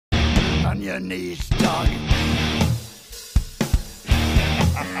on your knees, dog.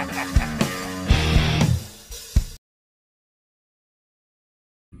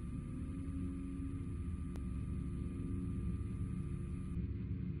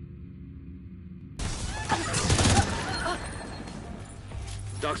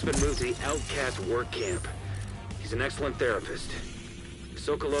 Doc's been moved to the outcast work camp. He's an excellent therapist.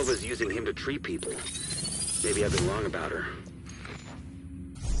 Sokolova's using him to treat people. Maybe I've been wrong about her.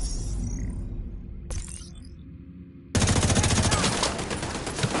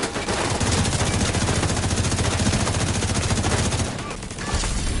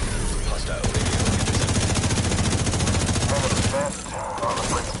 Hostile radio intercepted. On the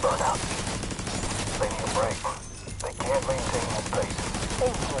brink of burnout. They need a break. They can't maintain this pace.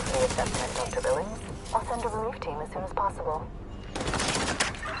 Thank you for the assessment, Dr. Billings. I'll send a relief team as soon as possible.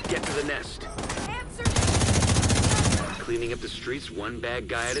 Get to the nest. Cleaning up the streets one bad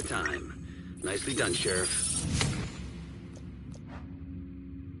guy at a time. Nicely done, Sheriff.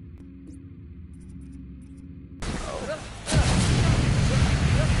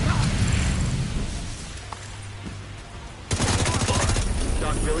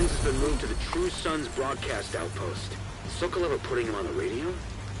 Doc Billings has been moved to the True Sun's broadcast outpost. Is Sokolova putting him on the radio?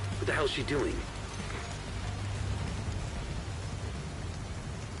 What the hell's she doing?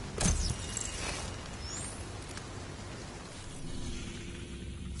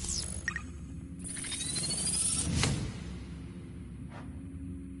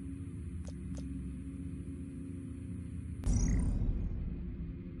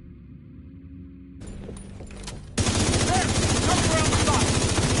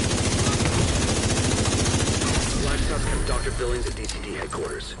 Dr. Billings at DCD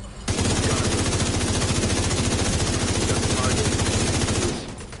headquarters.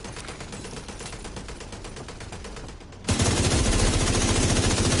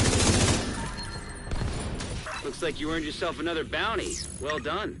 Looks like you earned yourself another bounty. Well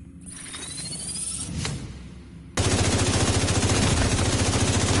done.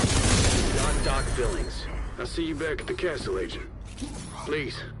 Doc Billings. I'll see you back at the castle, Agent.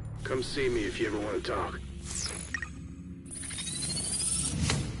 Please, come see me if you ever want to talk.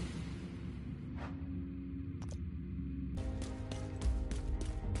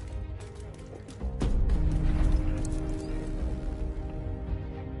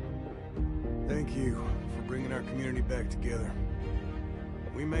 Thank you for bringing our community back together.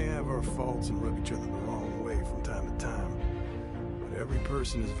 We may have our faults and rub each other the wrong way from time to time, but every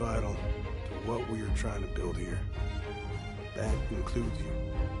person is vital to what we are trying to build here. That includes you.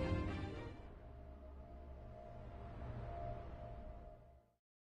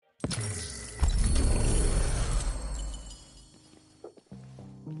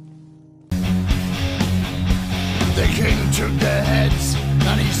 The king took their heads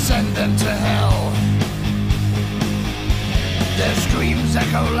and he sent them to hell. Their screams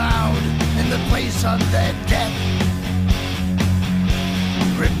echo loud in the place of their death.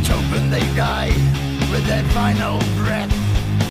 Ripped open they die with their final breath.